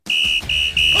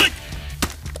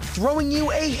throwing you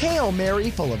a Hail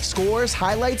Mary full of scores,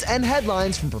 highlights, and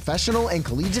headlines from professional and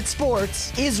collegiate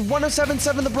sports, is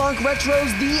 107.7 The Bronx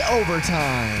Retro's The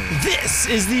Overtime. This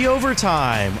is The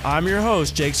Overtime. I'm your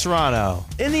host, Jake Serrano.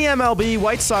 In the MLB,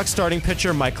 White Sox starting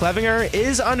pitcher Mike Clevinger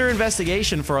is under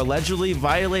investigation for allegedly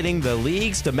violating the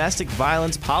league's domestic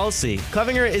violence policy.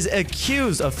 Clevinger is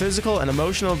accused of physical and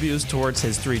emotional abuse towards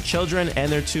his 3 children and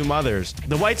their 2 mothers.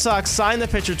 The White Sox signed the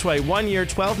pitcher to a 1-year,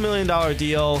 $12 million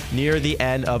deal near the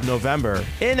end of November.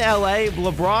 In LA,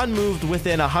 LeBron moved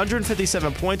within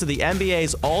 157 points of the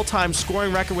NBA's all-time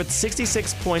scoring record with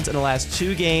 66 points in the last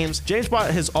 2 games. James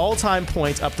brought his all-time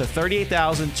points up to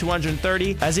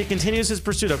 38,230 as he continues his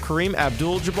pursuit of Kareem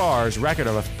Abdul-Jabbar's record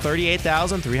of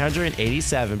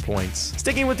 38,387 points.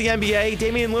 Sticking with the NBA,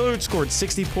 Damian Lillard scored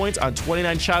 60 points on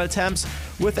 29 shot attempts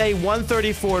with a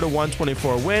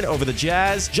 134-124 win over the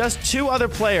Jazz. Just 2 other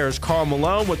players, Karl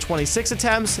Malone with 26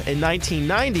 attempts in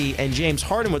 1990 and James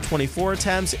Harden with 24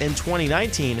 attempts in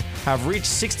 2019, have reached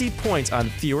 60 points on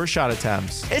fewer shot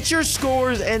attempts. It's your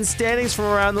scores and standings from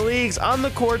around the leagues. On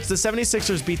the courts, the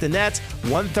 76ers beat the Nets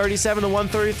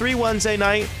 137-133 Wednesday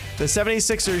night. The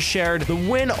 76ers shared the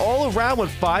win all around with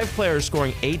 5 players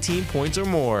scoring 18 points or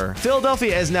more.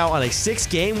 Philadelphia is now on a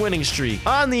 6-game winning streak.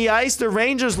 On the ice, the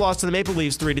Rangers lost to the Maple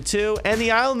Leafs 3-2, and the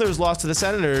Islanders lost to the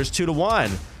Senators 2-1.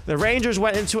 The Rangers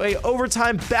went into an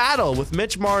overtime battle with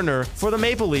Mitch Marner for the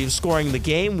Maple Leafs, scoring the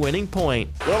game-winning point.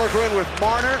 Willigren with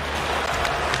Marner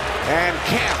and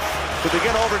Camp to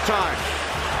begin overtime.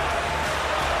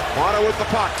 Marner with the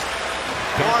puck.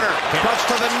 Marner cuts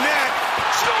to the net.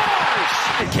 Scores!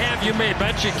 Camp, you may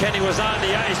mention Kenny was on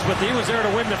the ice, but he was there to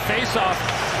win the faceoff.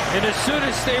 And as soon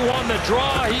as they won the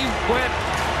draw, he went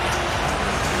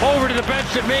over to the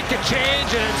bench to make a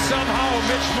change, and somehow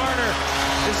Mitch Marner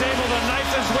is able to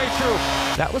knife his way through.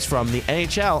 That was from the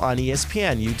NHL on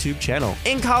ESPN YouTube channel.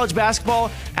 In college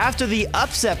basketball, after the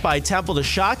upset by Temple to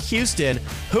shock Houston,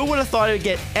 who would have thought it would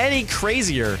get any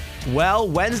crazier? Well,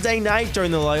 Wednesday night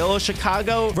during the Loyola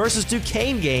Chicago versus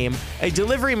Duquesne game, a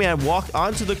delivery man walked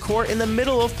onto the court in the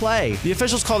middle of play. The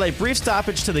officials called a brief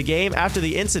stoppage to the game after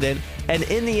the incident, and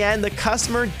in the end, the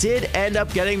customer did end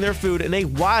up getting their food in a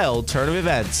wild turn of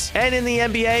events. And in the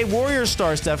NBA, Warriors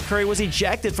star Steph Curry was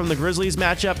ejected from the Grizzlies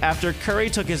matchup after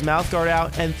Curry took his mouthguard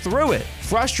out and threw it,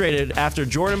 frustrated after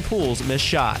Jordan Poole's missed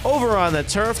shot. Over on the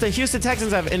turf, the Houston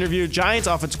Texans have interviewed Giants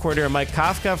offensive coordinator Mike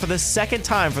Kafka for the 2nd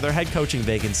time for their head coaching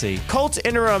vacancy. Colts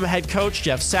interim head coach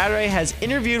Jeff Saturday has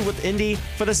interviewed with Indy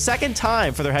for the 2nd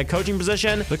time for their head coaching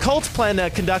position. The Colts plan to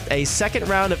conduct a 2nd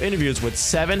round of interviews with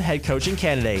 7 head coaching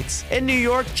candidates. In New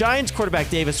York, Giants quarterback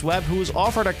Davis Webb, who was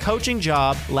offered a coaching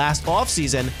job last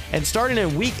offseason and starting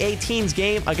in Week 18's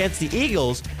game against the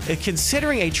Eagles, is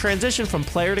considering a transition from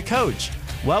player to coach.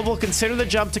 Webb will consider the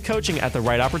jump to coaching at the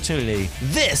right opportunity.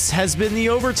 This has been The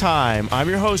Overtime. I'm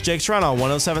your host, Jake Serrano,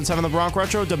 107.7 The Bronx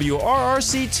Retro,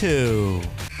 WRRC2.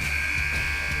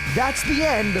 That's the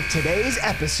end of today's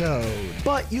episode.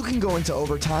 But you can go into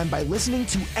overtime by listening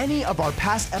to any of our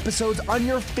past episodes on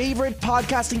your favorite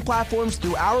podcasting platforms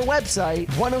through our website,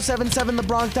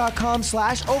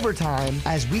 1077thebronx.com/overtime,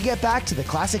 as we get back to the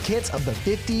classic hits of the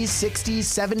 50s, 60s,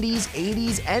 70s,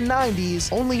 80s, and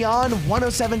 90s, only on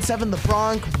 107.7 The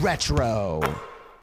Bronx Retro.